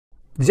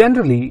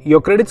Generally,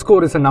 your credit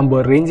score is a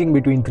number ranging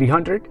between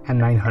 300 and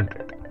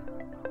 900.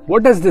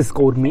 What does this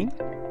score mean?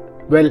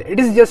 Well, it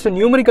is just a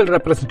numerical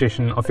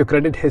representation of your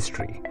credit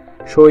history,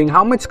 showing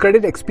how much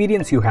credit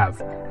experience you have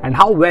and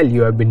how well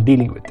you have been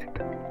dealing with it.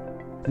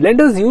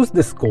 Lenders use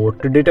this score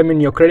to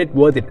determine your credit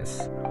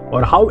worthiness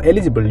or how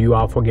eligible you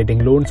are for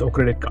getting loans or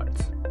credit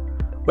cards.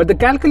 But the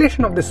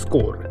calculation of this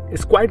score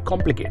is quite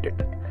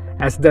complicated,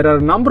 as there are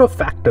a number of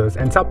factors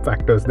and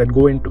sub-factors that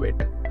go into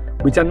it,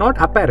 which are not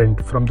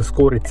apparent from the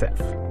score itself.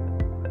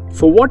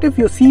 So what if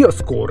you see your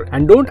score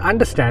and don't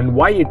understand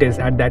why it is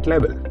at that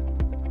level?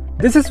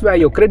 This is where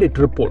your credit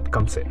report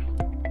comes in.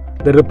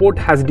 The report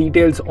has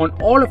details on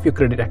all of your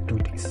credit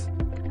activities: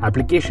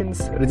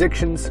 applications,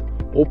 rejections,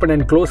 open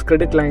and closed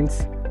credit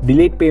lines,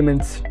 delayed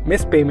payments,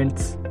 missed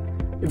payments.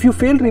 If you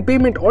fail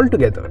repayment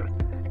altogether,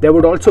 there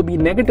would also be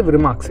negative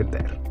remarks in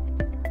there.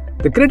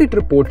 The credit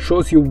report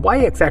shows you why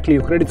exactly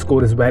your credit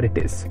score is where it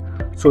is,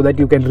 so that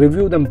you can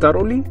review them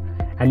thoroughly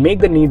and make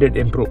the needed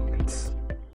improvements.